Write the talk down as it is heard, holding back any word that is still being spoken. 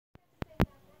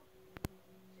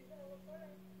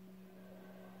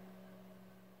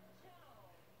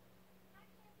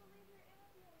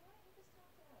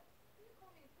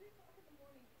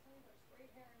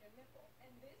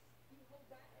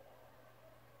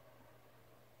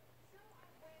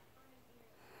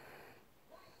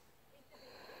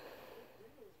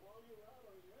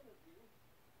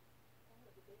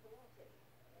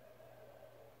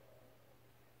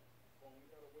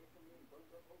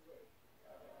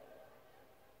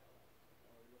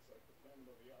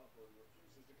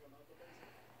Good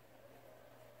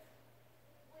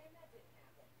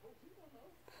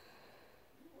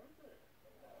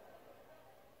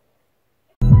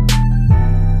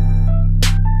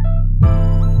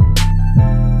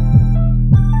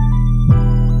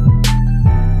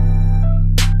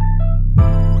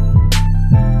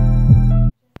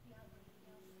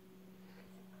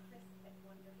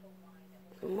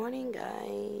morning,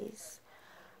 guys.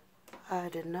 I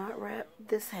did not wrap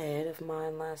this head of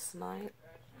mine last night.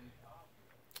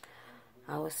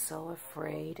 I was so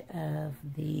afraid of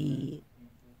the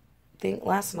thing.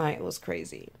 Last night was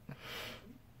crazy.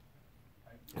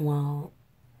 Well,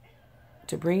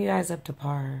 to bring you guys up to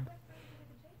par,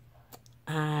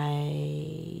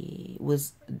 I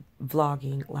was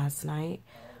vlogging last night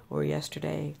or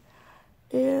yesterday,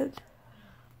 and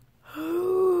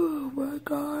oh my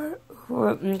god.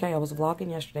 Okay, I was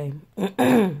vlogging yesterday.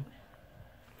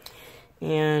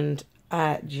 And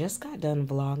I just got done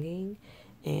vlogging,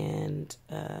 and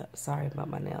sorry about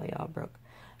my nail, y'all, broke.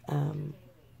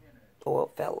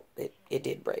 Well, it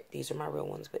did break. These are my real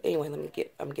ones. But anyway,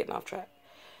 I'm getting off track,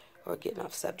 or getting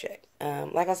off subject.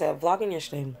 Like I said, vlogging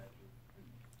yesterday,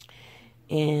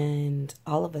 and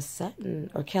all of a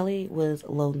sudden, or Kelly was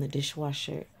loading the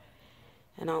dishwasher,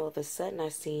 and all of a sudden I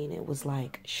seen it was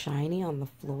like shiny on the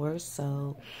floor.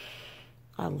 So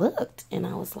I looked and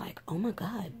I was like, oh my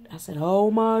god. I said,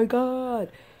 oh my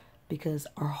god, because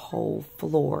our whole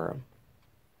floor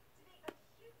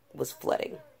was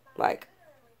flooding. Like,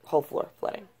 whole floor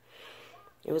flooding.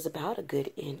 It was about a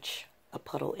good inch, a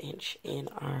puddle inch in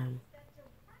our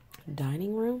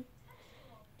dining room,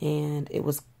 and it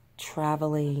was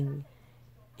traveling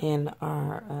in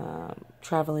our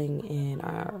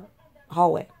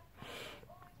hallway.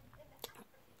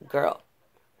 Girl,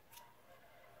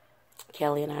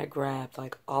 Kelly and I grabbed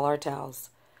like all our towels,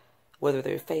 whether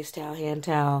they're face towel, hand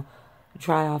towel,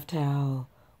 dry off towel.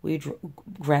 We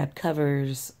grabbed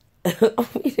covers.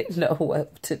 We didn't know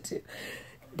what to do.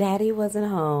 Daddy wasn't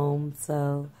home,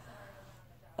 so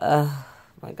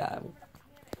my god.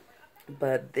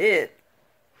 But then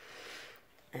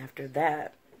after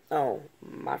that, oh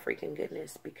my freaking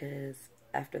goodness, because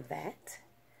after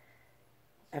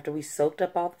we soaked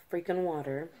up all the freaking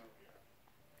water,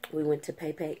 we went to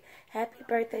Pepe. Happy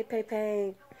birthday,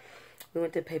 Pepe. We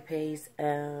went to Pepe's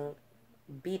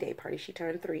B-Day party. She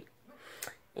turned 3.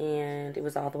 And it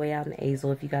was all the way out in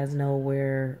Azle. If you guys know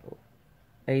where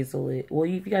Azle is. Well,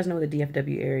 if you guys know the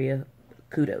DFW area,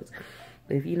 kudos.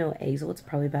 But if you know Azle, it's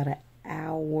probably about an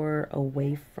hour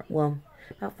away from, well,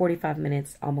 about 45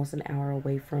 minutes, almost an hour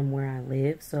away from where I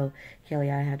live. So Kelly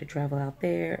and I had to travel out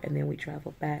there, and then we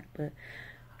traveled back. But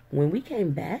when we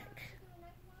came back,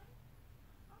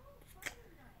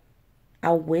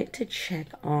 I went to check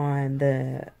on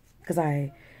because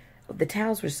the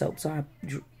towels were soaked, so I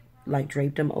like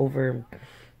draped them over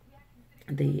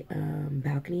the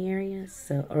balcony area,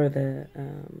 so, or the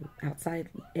outside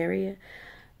area.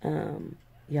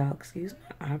 Y'all excuse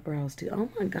my eyebrows too. Oh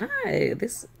my god,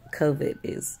 this COVID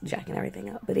is jacking everything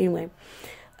up. But anyway,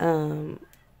 I'm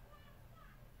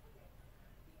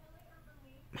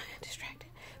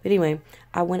distracted. But anyway,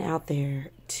 I went out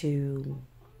there to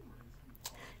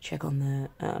check on the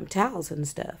towels and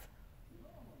stuff.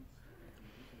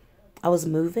 I was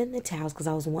moving the towels because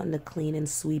I was wanting to clean and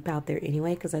sweep out there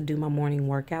anyway, because I do my morning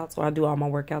workouts, or I do all my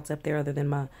workouts up there other than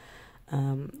my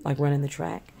like running the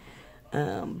track.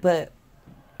 But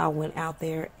I went out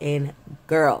there, and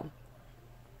girl,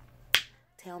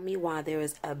 tell me why there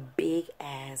is a big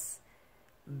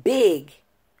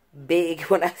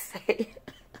when I say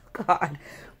god,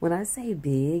 when I say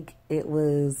big, it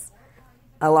was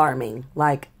alarming.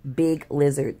 Like, big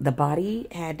lizard. The body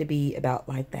had to be about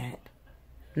like that.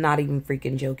 Not even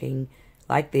freaking joking.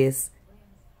 Like this.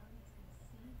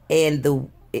 And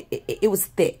it was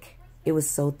thick. It was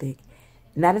so thick.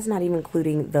 And that is not even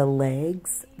including the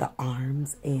legs, the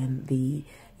arms, and the,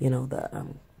 you know, the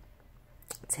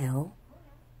tail.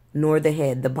 Nor the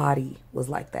head. The body was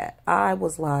like that. I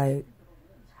was like,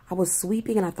 I was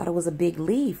sweeping and I thought it was a big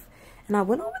leaf. And I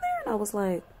went over there and I was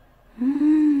like,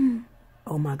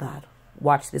 oh my god.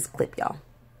 Watch this clip, y'all.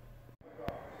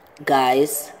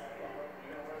 Guys,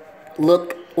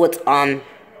 look what's on.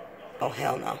 Oh,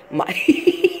 hell no.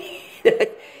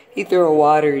 He threw a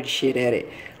water and shit at it.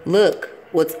 Look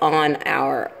what's on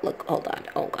our, look, hold on.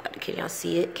 Oh god, can y'all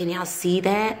see it? Can y'all see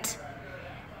that?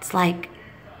 It's like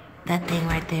that thing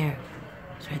right there.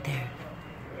 It's right there.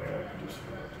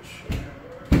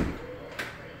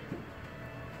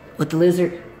 With the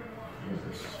lizard.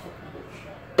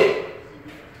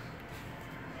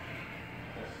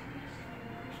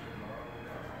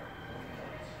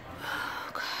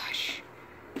 Oh gosh.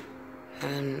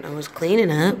 and I was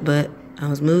cleaning up, but I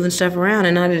was moving stuff around,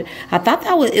 and I thought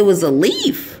it was a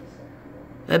leaf,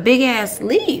 a big ass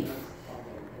leaf,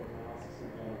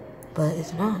 but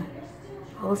it's not.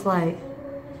 I was like,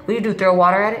 what do you do? Throw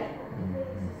water at it?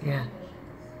 Mm-hmm. Yeah.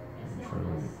 I'm trying to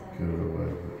get it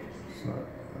away, but it's not.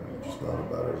 I just thought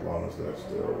about it. As long as that's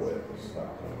still wet, it's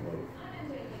not going to move.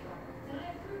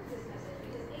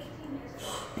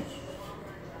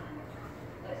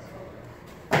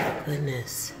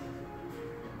 Goodness.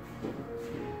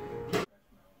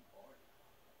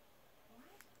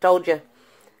 Told you.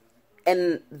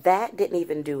 And that didn't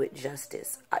even do it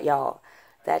justice, y'all.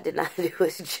 That did not do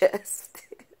it justice.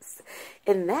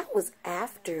 And that was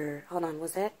after, hold on,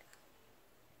 was that?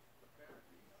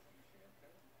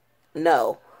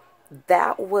 No.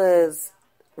 That was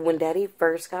when Daddy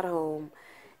first got home,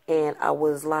 and I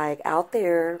was like out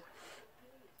there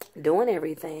doing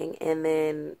everything, and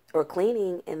then, or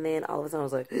cleaning, and then all of a sudden I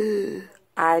was like,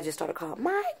 I just started calling,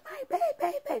 Mike,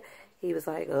 babe. He was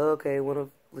like, okay, one of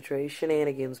Latrey's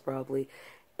shenanigans probably.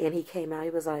 And he came out,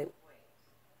 he was like,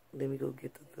 let me go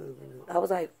get the food. I was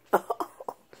like, oh.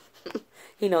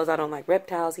 He knows I don't like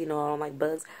reptiles. He knows I don't like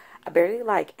bugs. I barely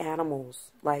like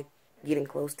animals, like getting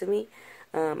close to me.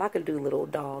 I can do little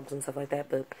dogs and stuff like that,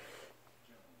 but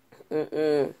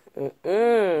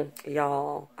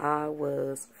y'all, I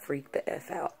was freaked the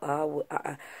F out.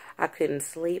 I couldn't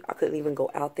sleep. I couldn't even go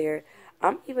out there.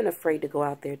 I'm even afraid to go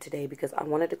out there today because I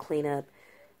wanted to clean up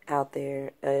out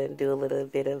there and do a little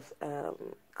bit of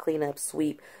cleanup,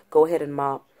 sweep, go ahead and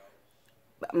mop.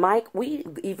 Mike, we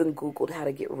even Googled how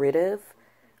to get rid of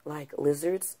like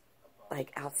lizards,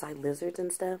 like outside lizards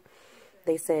and stuff.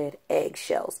 They said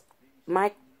eggshells.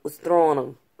 Mike was throwing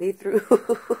them. He threw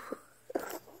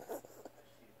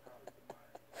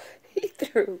he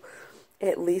threw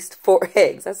at least 4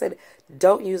 eggs. I said,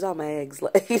 don't use all my eggs.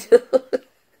 Like,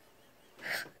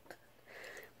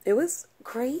 it was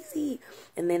crazy.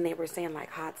 And then they were saying like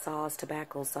hot sauce,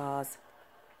 tobacco sauce.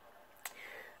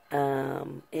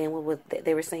 And what was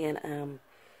they were saying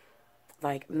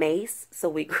like mace. So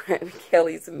we grabbed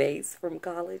Kelly's mace from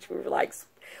college. We were like,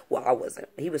 well, I wasn't.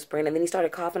 He was spraying, and then he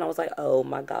started coughing. I was like, oh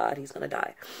my God, he's gonna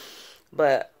die.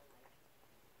 But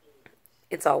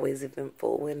it's always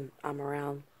eventful when I'm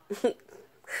around.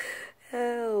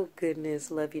 Oh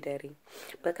goodness, love you, Daddy.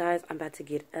 But guys, I'm about to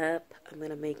get up. I'm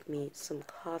gonna make me some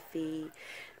coffee,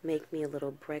 make me a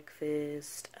little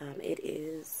breakfast. It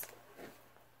is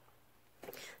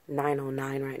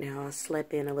 9:09 right now. I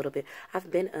slept in a little bit.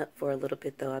 I've been up for a little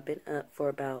bit though. I've been up for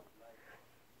about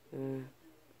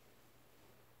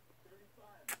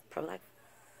probably like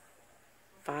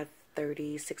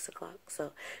 5:30, 6 o'clock.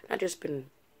 So I've just been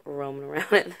roaming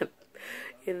around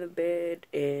in the bed,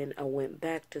 and I went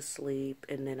back to sleep,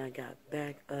 and then I got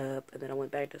back up, and then I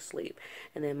went back to sleep,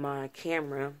 and then my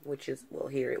camera, which is, well,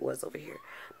 here it was over here.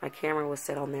 My camera was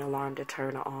set on the alarm to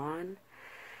turn on.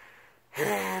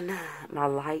 And my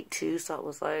light too, so I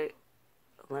was like,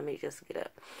 let me just get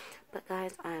up. But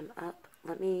guys, I'm up.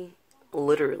 Let me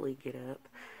literally get up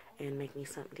and make me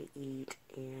something to eat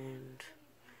and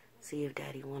see if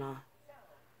Daddy want a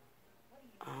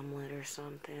omelet or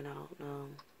something. I don't know.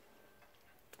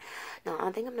 No,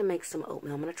 I think I'm gonna make some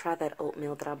oatmeal. I'm gonna try that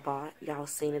oatmeal that I bought. Y'all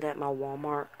seen it at my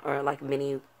Walmart, or like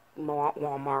mini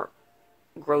Walmart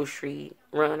grocery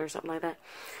run or something like that.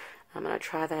 I'm going to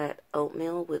try that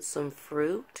oatmeal with some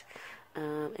fruit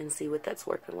and see what that's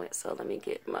working with. So let me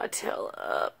get my tail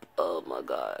up. Oh my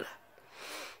God.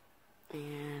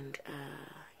 And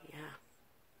yeah.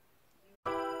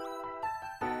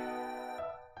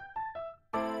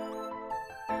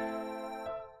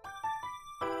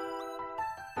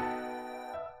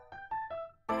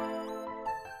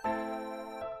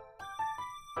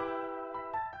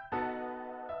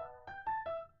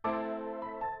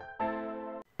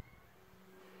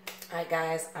 Alright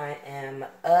guys, I am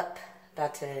up,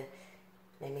 about to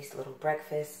make me a little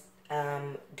breakfast,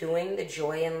 doing the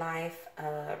Joy in Life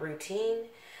routine.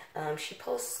 She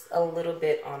posts a little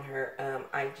bit on her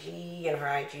IG and her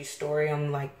IG story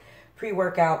on like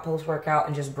pre-workout, post-workout,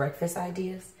 and just breakfast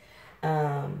ideas.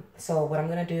 So what I'm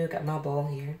going to do, got my bowl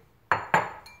here.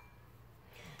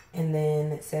 And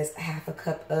then it says half a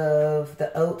cup of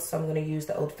the oats. So I'm going to use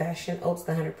the old-fashioned oats,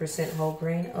 the 100% whole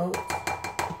grain oats.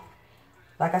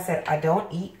 Like I said, I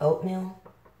don't eat oatmeal,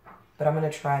 but I'm going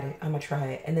to try it. I'm going to try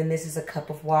it. And then this is a cup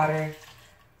of water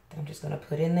that I'm just going to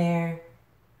put in there.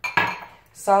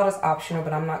 Salt is optional,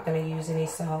 but I'm not going to use any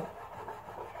salt.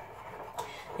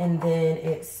 And then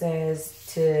it says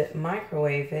to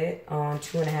microwave it on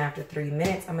 2.5 to 3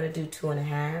 minutes. I'm going to do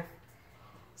 2.5.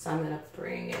 So I'm going to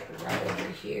bring it right over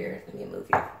here. Let me move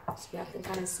it so y'all can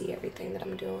kind of see everything that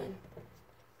I'm doing.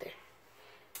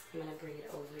 I'm gonna bring it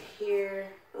over here.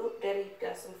 Oh, Daddy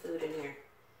got some food in here.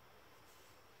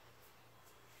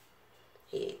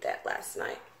 He ate that last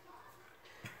night.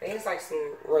 I think it's like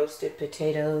some roasted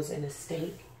potatoes and a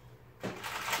steak.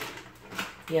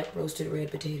 Yep, roasted red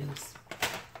potatoes.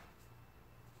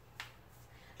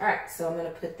 Alright, so I'm gonna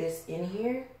put this in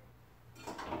here.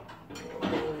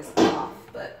 I'm getting this off,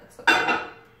 but it's okay.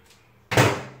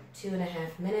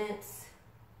 2.5 minutes.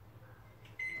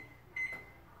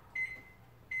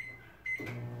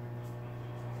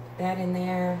 That in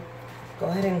there. Go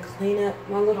ahead and clean up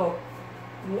my little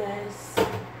mess.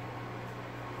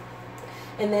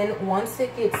 And then once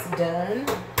it gets done,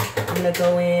 I'm gonna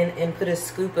go in and put a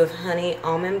scoop of honey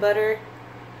almond butter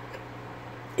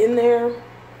in there.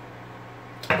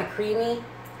 The creamy.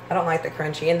 I don't like the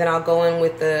crunchy. And then I'll go in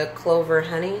with the clover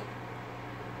honey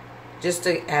just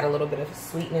to add a little bit of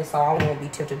sweetness. So I won't be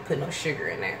tempted to put no sugar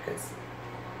in there because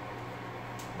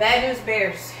bad news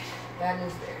bears. Bad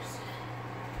news bears.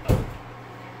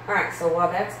 Alright, so while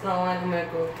that's going, I'm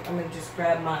gonna just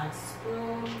grab my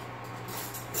spoon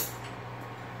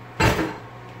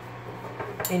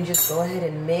and just go ahead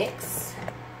and mix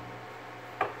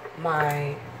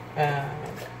my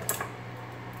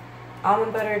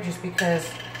almond butter, just because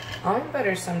almond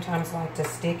butter sometimes like to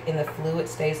stick and the fluid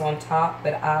stays on top,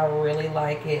 but I really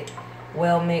like it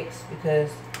well mixed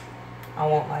because I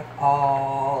want like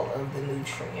all of the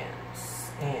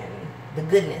nutrients and the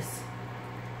goodness.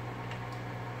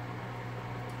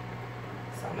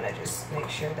 So I'm gonna just make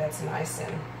sure that's nice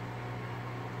and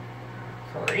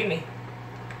creamy,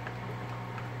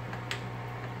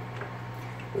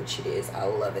 which it is. I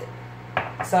love it.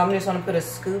 So I'm just gonna put a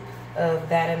scoop of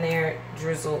that in there,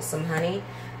 drizzle some honey.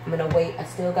 I'm gonna wait. I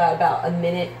still got about 1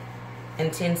 minute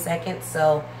and 10 seconds.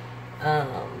 So,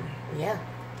 yeah.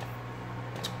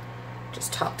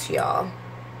 Just talk to y'all.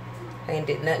 I ain't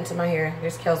did nothing to my hair.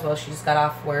 There's Kelswell. She just got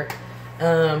off work.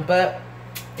 But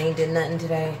I ain't did nothing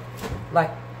today.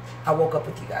 Like, I woke up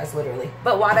with you guys, literally.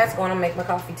 But while that's going, I'll make my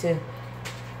coffee too.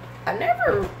 I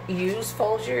never use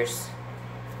Folgers.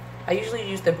 I usually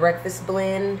use the breakfast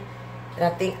blend. And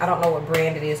I don't know what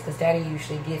brand it is because Daddy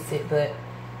usually gets it, but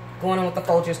going on with the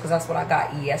Folgers because that's what I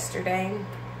got yesterday.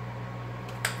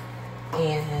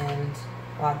 And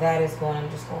while that is going, I'm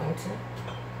just going to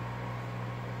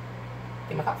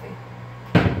get my coffee.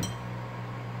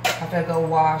 After I go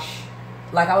wash,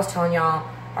 like I was telling y'all,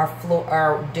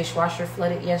 our dishwasher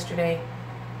flooded yesterday,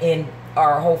 and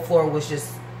our whole floor was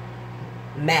just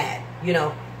mad, you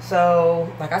know.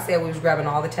 So, like I said, we was grabbing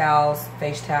all the towels,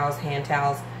 face towels, hand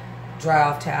towels, dry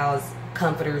off towels,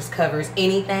 comforters, covers,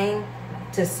 anything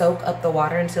to soak up the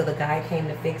water until the guy came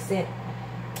to fix it.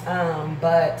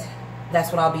 But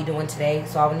that's what I'll be doing today.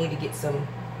 So I'll need to get some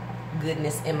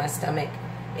goodness in my stomach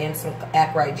and some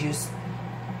Ackright juice,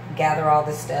 gather all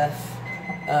this stuff,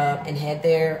 and head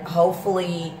there.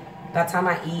 Hopefully, by the time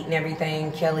I eat and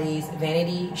everything, Kellie's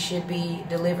vanity should be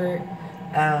delivered.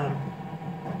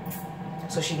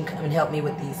 So she can come and help me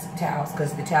with these towels,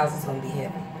 because the towels is going to be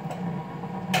heavy.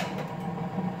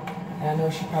 And I know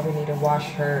she probably need to wash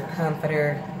her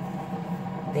comforter,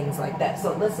 things like that.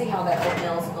 So let's see how that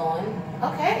oatmeal's going.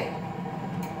 Okay.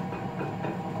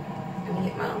 Let me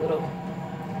get my little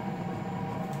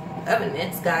oven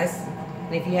mitts, guys.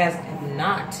 And if you guys have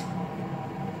not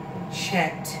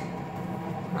checked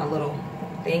my little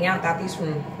thing out, got these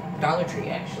from Dollar Tree,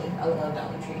 actually. I love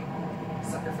Dollar Tree.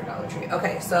 Sucker for Dollar Tree.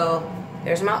 Okay, so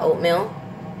there's my oatmeal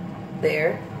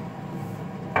there.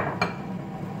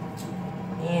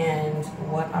 And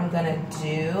what I'm gonna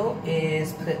do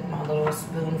is put my little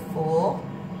spoonful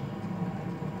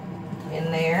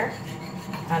in there,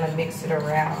 kind of mix it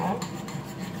around.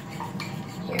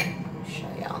 Here, let me show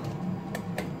y'all.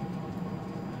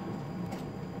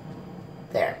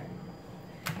 There.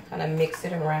 Kind of mix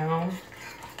it around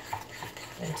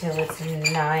until it's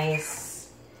nice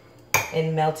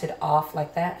and melted off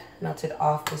like that. Melted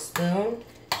off the spoon,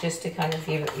 just to kind of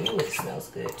give it, ooh, it smells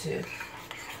good too.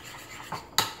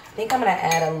 I think I'm gonna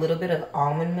add a little bit of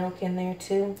almond milk in there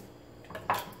too.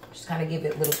 Just kind of give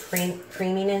it a little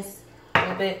creaminess, a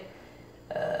little bit.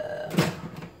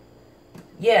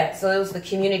 Yeah, so it was the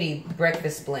community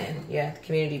breakfast blend. Yeah, the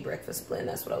community breakfast blend,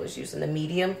 that's what I was using, the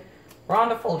medium. We're on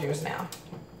to Folgers now.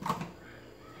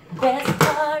 Best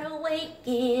part of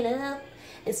waking up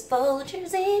is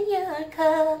Folgers in your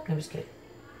cup. I'm just kidding.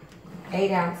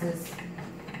 8 ounces.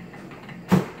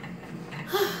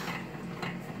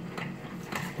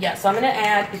 Yeah, so I'm going to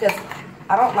add, because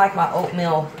I don't like my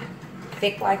oatmeal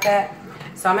thick like that,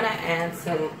 so I'm going to add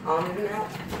some almond milk.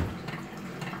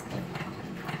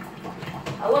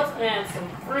 I was going to add some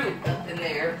fruit up in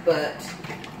there, but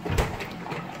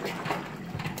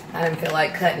I didn't feel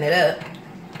like cutting it up.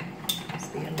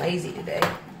 Just being lazy today.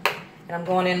 And I'm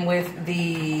going in with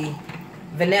the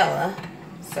vanilla.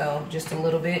 So just a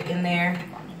little bit in there.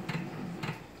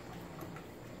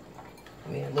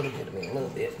 A little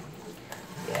bit.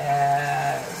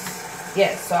 Yes.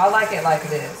 Yes, so I like it like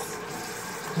this.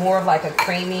 More of like a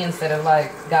creamy instead of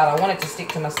like, God, I want it to stick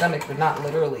to my stomach, but not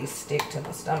literally stick to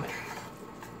my stomach.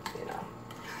 You know.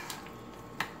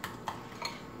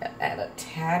 Add a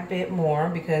tad bit more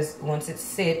because once it's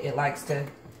sit, it likes to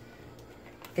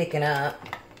thicken up.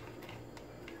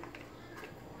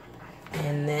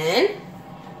 And then,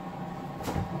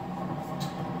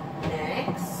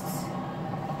 next,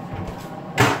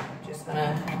 just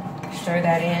gonna stir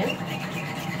that in.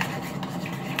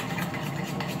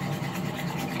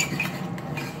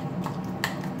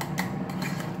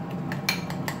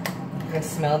 I can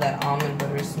smell that almond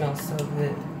butter. It smells so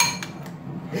good.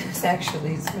 This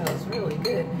actually smells really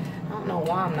good. I don't know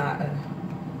why I'm not an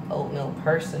oatmeal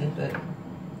person, but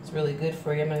it's really good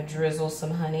for you. I'm gonna drizzle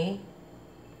some honey.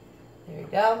 There you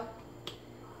go.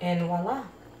 And voila.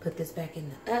 Put this back in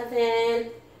the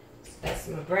oven. That's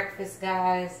my breakfast,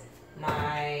 guys.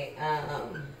 My,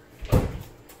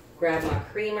 grab my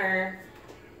creamer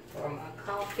for my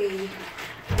coffee.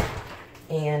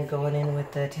 And going in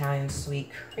with the Italian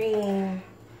sweet cream.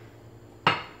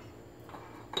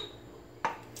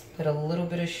 Put a little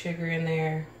bit of sugar in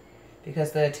there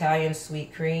because the Italian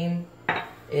sweet cream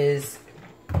is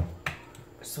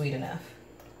sweet enough.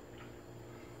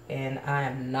 And I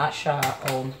am not shy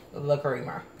on the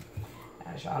creamer,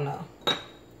 as y'all know.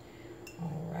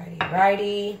 Alrighty,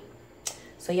 righty.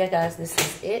 So yeah, guys, this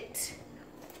is it.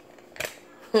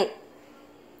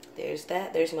 There's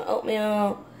that. There's my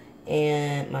oatmeal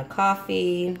and my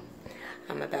coffee.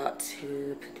 I'm about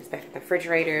to put this back in the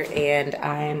refrigerator, and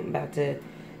I'm about to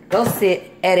go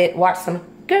sit, edit, watch some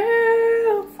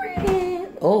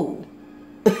Girlfriend. Oh.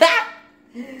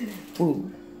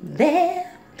 Ooh. There.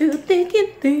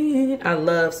 Thinking. I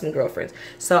love some Girlfriends.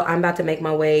 So I'm about to make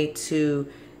my way to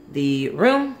the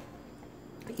room,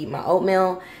 eat my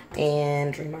oatmeal,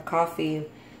 and drink my coffee.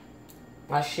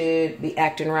 I should be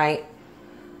acting right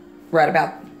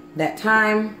about that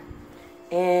time.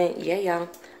 And yeah, y'all,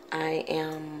 I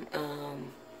am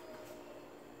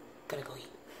gonna go eat.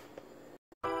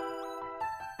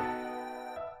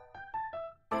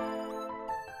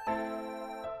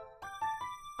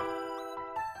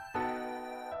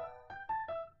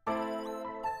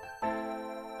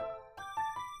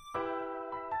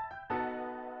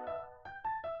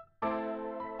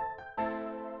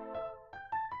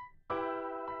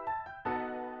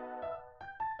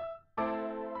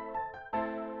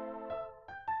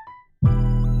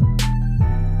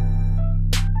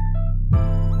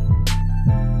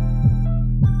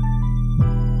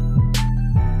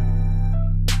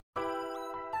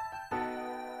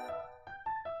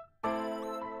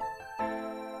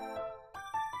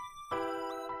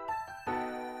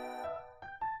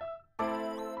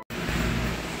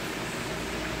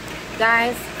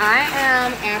 Guys, I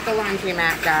am at the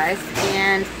laundromat, guys,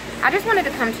 and I just wanted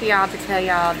to come to y'all to tell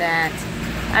y'all that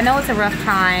I know it's a rough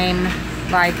time,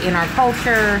 like in our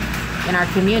culture, in our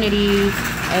communities,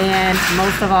 and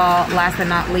most of all, last but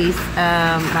not least,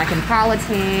 like in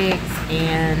politics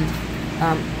and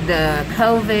the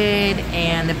COVID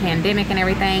and the pandemic and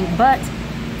everything. But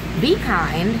be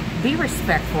kind, be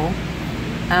respectful,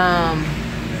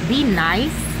 be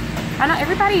nice. I know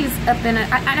everybody's up in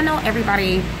I know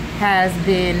everybody has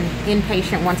been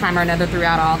impatient one time or another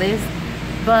throughout all this,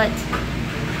 but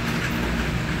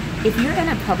if you're in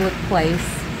a public place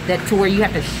to where you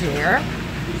have to share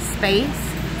space,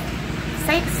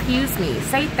 say excuse me,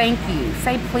 say thank you,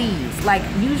 say please, like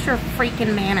use your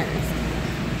freaking manners.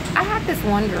 I had this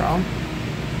one girl,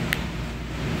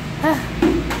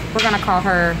 we're gonna call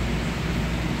her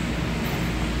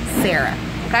Sarah,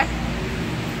 okay?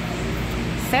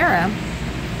 Sarah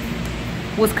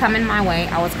was coming my way,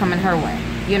 I was coming her way,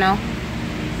 you know?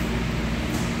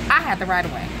 I had the right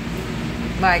of way.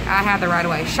 Like, I had the right of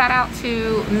way. Shout out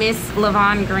to Miss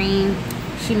LaVon Green.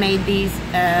 She made these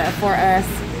for us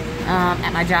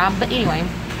at my job. But anyway,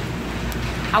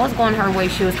 I was going her way,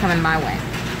 she was coming my way.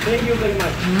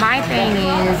 My thing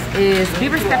is be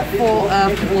respectful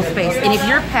of people's space. And if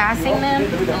you're passing them,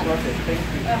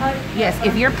 yes,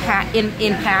 if you're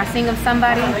in passing of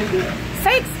somebody,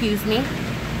 say excuse me.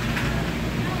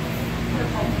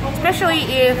 Especially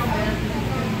if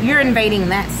you're invading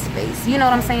that space. You know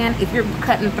what I'm saying? If you're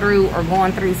cutting through or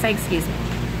going through, say excuse me.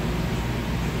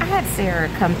 I had Sarah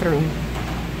come through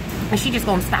and she just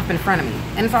gonna stop in front of me.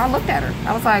 And so I looked at her.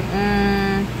 I was like,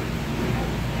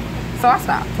 So I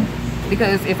stopped.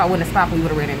 because if I wouldn't have stopped, we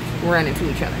would have run into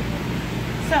each other.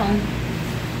 So,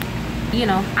 you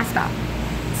know, I stopped.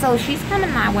 So she's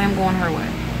coming my way, I'm going her way.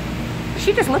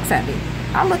 She just looks at me.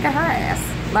 I look at her ass.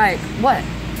 Like, what?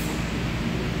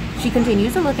 She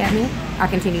continues to look at me. I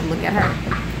continue to look at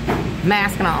her.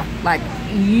 Mask and all. Like,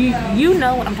 you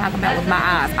know what I'm talking about with my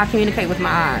eyes. I communicate with my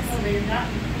eyes.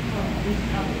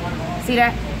 See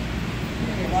that?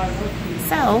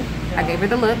 So, I gave her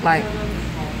the look, like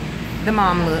the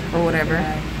mom look or whatever.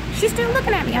 She's still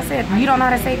looking at me. I said, you don't know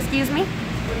how to say excuse me?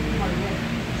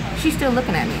 She's still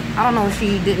looking at me. I don't know if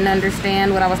she didn't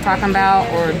understand what I was talking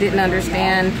about or didn't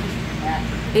understand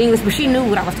English, but she knew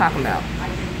what I was talking about.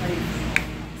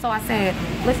 So I said,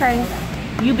 Latre,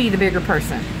 you be the bigger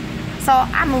person. So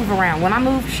I move around. When I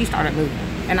moved, she started moving.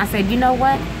 And I said, you know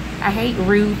what? I hate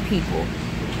rude people.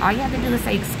 All you have to do is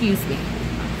say, excuse me.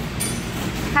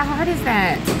 How hard is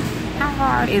that? How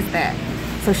hard is that?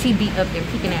 So she be up there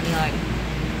peeking at me like,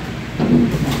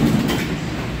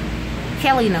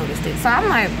 Kellie noticed it. So I'm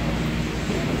like,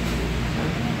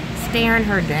 staring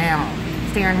her down.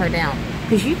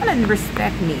 Because you're going to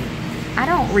respect me. I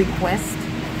don't request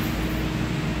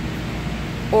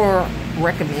or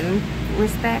recommend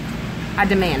respect. I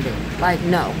demand it. Like,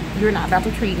 no, you're not about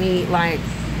to treat me like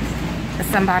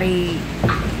somebody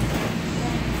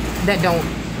that don't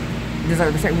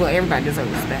deserve respect. Well, everybody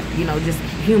deserves respect. You know, just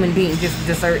human beings just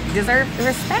deserve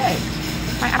respect.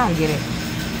 Like, I don't get it.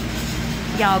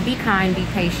 Y'all, be kind, be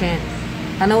patient.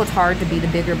 I know it's hard to be the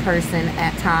bigger person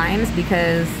at times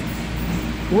because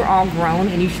we're all grown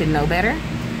and you should know better,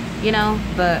 you know,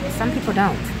 but some people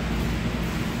don't.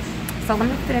 So let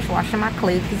me finish washing my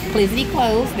Clizzity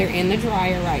clothes. They're in the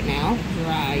dryer right now.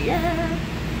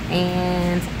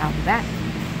 And I'll be back.